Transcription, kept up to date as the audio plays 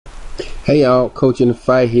Hey y'all, Coach in the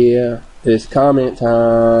Fight here. It's comment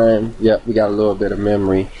time. Yep, we got a little bit of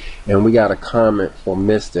memory, and we got a comment from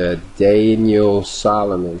Mr. Daniel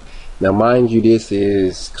Solomon. Now, mind you, this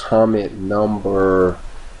is comment number,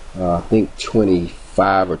 I think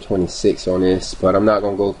 25 or 26 on this, but I'm not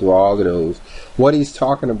going to go through all of those. What he's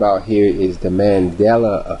talking about here is the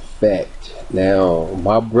Mandela Effect. Now,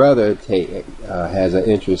 my brother has an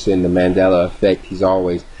interest in the Mandela Effect. He's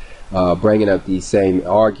always bringing up these same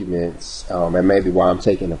arguments, and maybe why I'm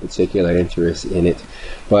taking a particular interest in it.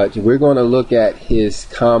 But we're going to look at his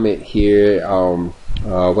comment here.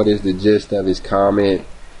 What is the gist of his comment?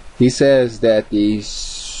 He says that the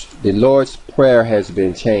Lord's Prayer has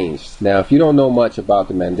been changed. Now, if you don't know much about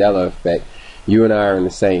the Mandela Effect, you and I are in the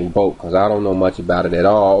same boat, because I don't know much about it at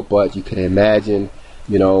all. But you can imagine,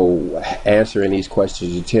 answering these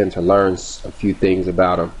questions, you tend to learn a few things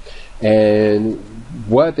about them. And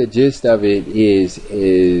what the gist of it is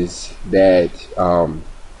that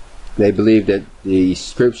they believe that the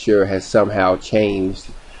scripture has somehow changed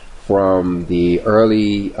from the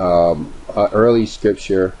early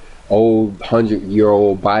scripture. Old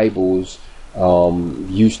 100-year-old Bibles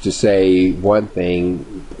used to say one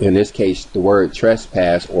thing. In this case, the word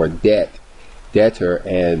trespass or debtor,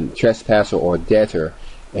 and trespasser or debtor,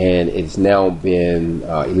 and it's now been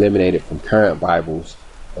eliminated from current Bibles,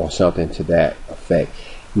 or something to that effect.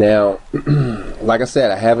 Now, like I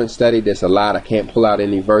said, I haven't studied this a lot. I can't pull out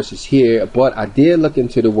any verses here, but I did look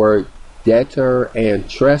into the word debtor and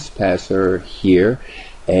trespasser here,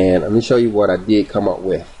 and let me show you what I did come up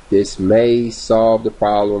with. This may solve the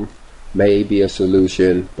problem, may be a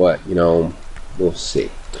solution, but we'll see.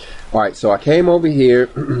 Alright, so I came over here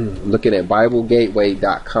looking at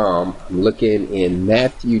BibleGateway.com. I'm looking in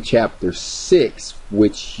Matthew chapter 6,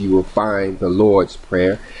 which you will find the Lord's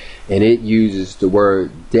Prayer, and it uses the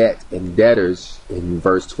word debt and debtors. In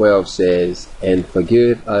verse 12 says, "And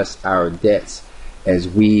forgive us our debts as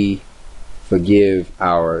we forgive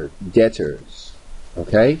our debtors."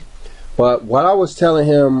 Okay? But what I was telling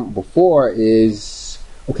him before is,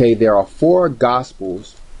 okay, there are 4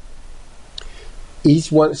 Gospels.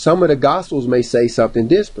 Each one, some of the Gospels may say something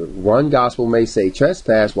different. One Gospel may say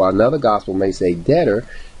trespass, while another Gospel may say debtor.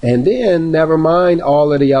 And then, never mind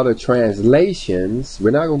all of the other translations.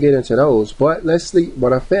 We're not going to get into those, but let's see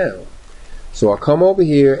what I found. So I come over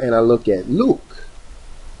here and I look at Luke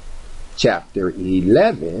chapter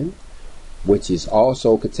 11, which is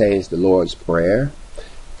also contains the Lord's Prayer.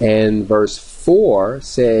 And verse 4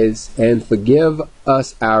 says, "And forgive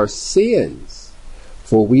us our sins,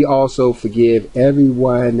 for we also forgive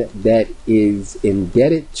everyone that is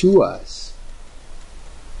indebted to us."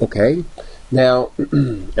 Okay, now,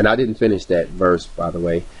 and I didn't finish that verse, by the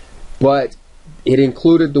way, but it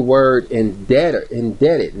included the word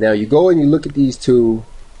indebted. Now, you go and you look at these two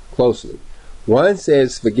closely. One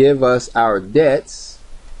says, "Forgive us our debts."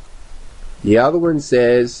 The other one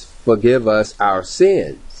says, "Forgive us our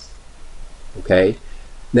sins." Okay,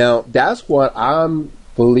 now that's what I'm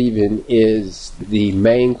believing is the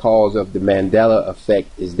main cause of the Mandela Effect,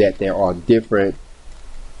 is that there are different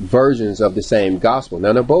versions of the same gospel.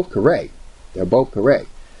 Now, they're both correct. They're both correct.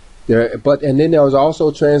 And then there was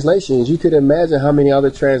also translations. You could imagine how many other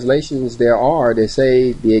translations there are that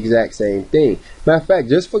say the exact same thing. Matter of fact,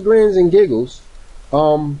 just for grins and giggles,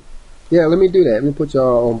 yeah, let me do that. Let me put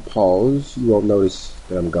y'all on pause. You won't notice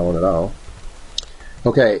that I'm going at all.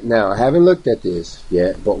 Okay, now I haven't looked at this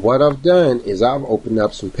yet, but what I've done is I've opened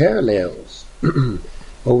up some parallels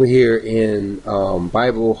over here in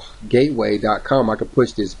BibleGateway.com. I can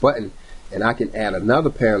push this button and I can add another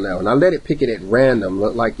parallel, and I let it pick it at random.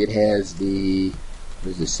 Look like it has the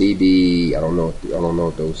CB. I don't know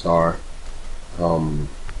what those are.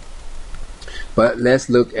 But let's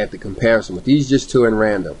look at the comparison with these just two in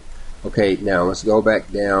random. Okay, now let's go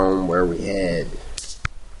back down where we had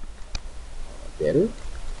better.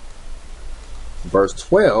 Verse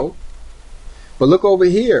 12. But look over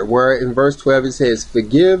here where in verse 12 it says,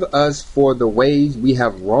 "Forgive us for the ways we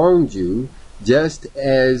have wronged you, just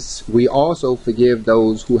as we also forgive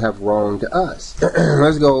those who have wronged us."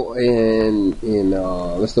 Let's go and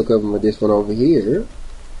let's look over this one over here.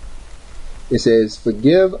 It says,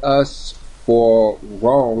 "Forgive us for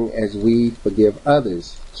wrong as we forgive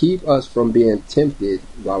others. Keep us from being tempted,"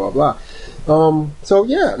 blah blah blah. So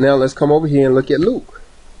yeah, now let's come over here and look at Luke.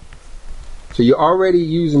 So you're already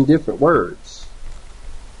using different words.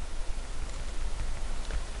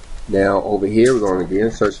 Now over here we're going to again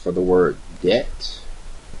search for the word debt.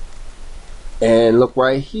 And look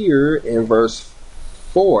right here in verse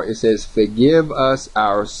 4. It says, "Forgive us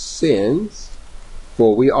our sins,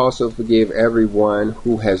 for we also forgive everyone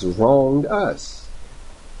who has wronged us."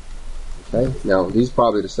 Okay, now these are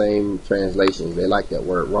probably the same translations. They like that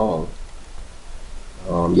word wrong.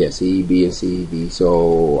 Yes, E, B, and C, B.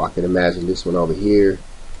 So I can imagine this one over here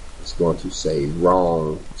is going to say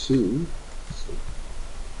wrong too.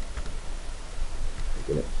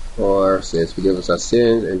 Or says, forgive us our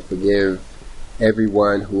sins and forgive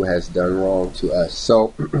everyone who has done wrong to us.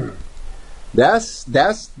 So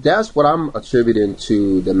that's what I'm attributing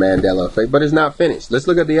to the Mandela effect. But it's not finished. Let's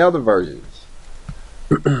look at the other versions.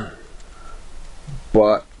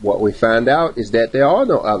 But what we find out is that there are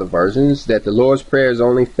no other versions, that the Lord's Prayer is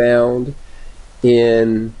only found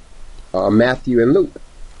in Matthew and Luke.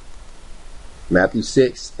 Matthew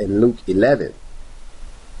 6 and Luke 11.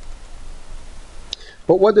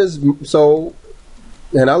 But what does, so,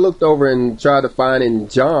 and I looked over and tried to find in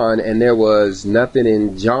John, and there was nothing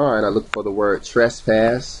in John. I looked for the word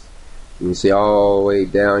trespass. You can see all the way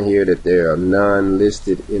down here that there are none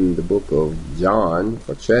listed in the book of John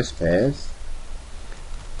for trespass.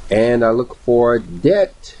 And I look for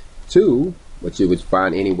debt too, but you would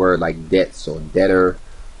find any word like debts or debtor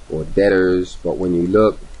or debtors. But when you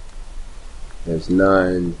look, there's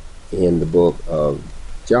none in the book of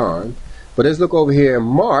John. But let's look over here in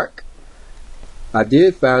Mark. I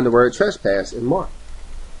did find the word trespass in Mark.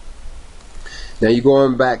 Now you're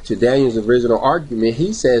going back to Daniel's original argument.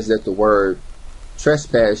 He says that the word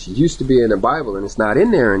trespass used to be in the Bible and it's not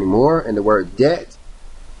in there anymore. And the word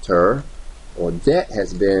debtor or debt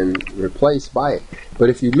has been replaced by it. But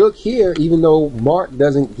if you look here, even though Mark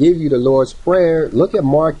doesn't give you the Lord's Prayer, look at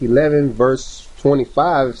Mark 11 verse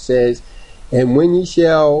 25 says, and when ye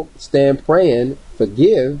shall stand praying,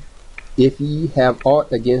 forgive if ye have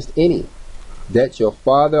aught against any, that your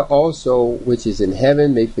Father also which is in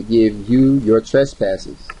heaven may forgive you your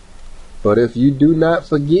trespasses. But if you do not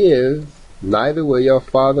forgive, neither will your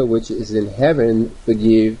Father which is in heaven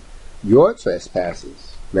forgive your trespasses.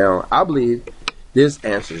 Now, I believe this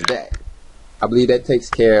answers that. I believe that takes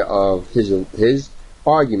care of his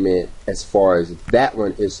argument as far as that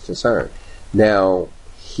one is concerned. Now,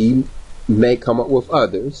 he may come up with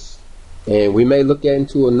others, and we may look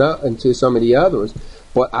into some of the others,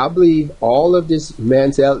 but I believe all of this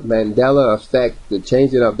Mandela effect, the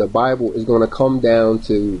changing of the Bible, is going to come down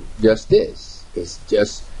to just this. It's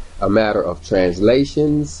just a matter of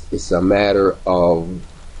translations. It's a matter of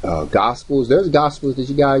Gospels. There's Gospels that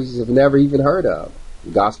you guys have never even heard of.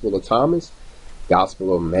 The Gospel of Thomas,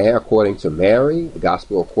 Gospel of Mary according to Mary, the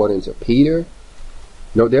Gospel according to Peter.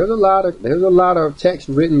 You know, there's a lot of text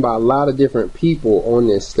written by a lot of different people on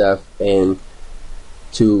this stuff, and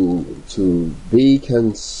to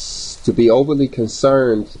be overly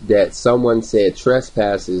concerned that someone said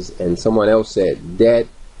trespasses and someone else said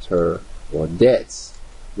debtor or debts,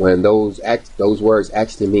 when those words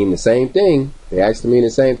actually mean the same thing. They actually mean the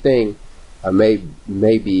same thing.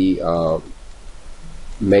 May be an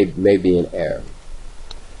error.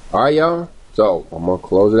 All right, y'all. So I'm gonna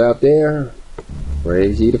close it out there.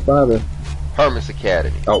 Praise ye the Father. Hermes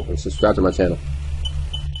Academy. Oh, and subscribe to my channel.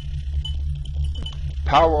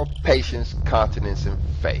 Power, patience, continence, and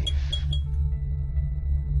faith.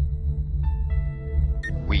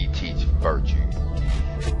 We teach virtue.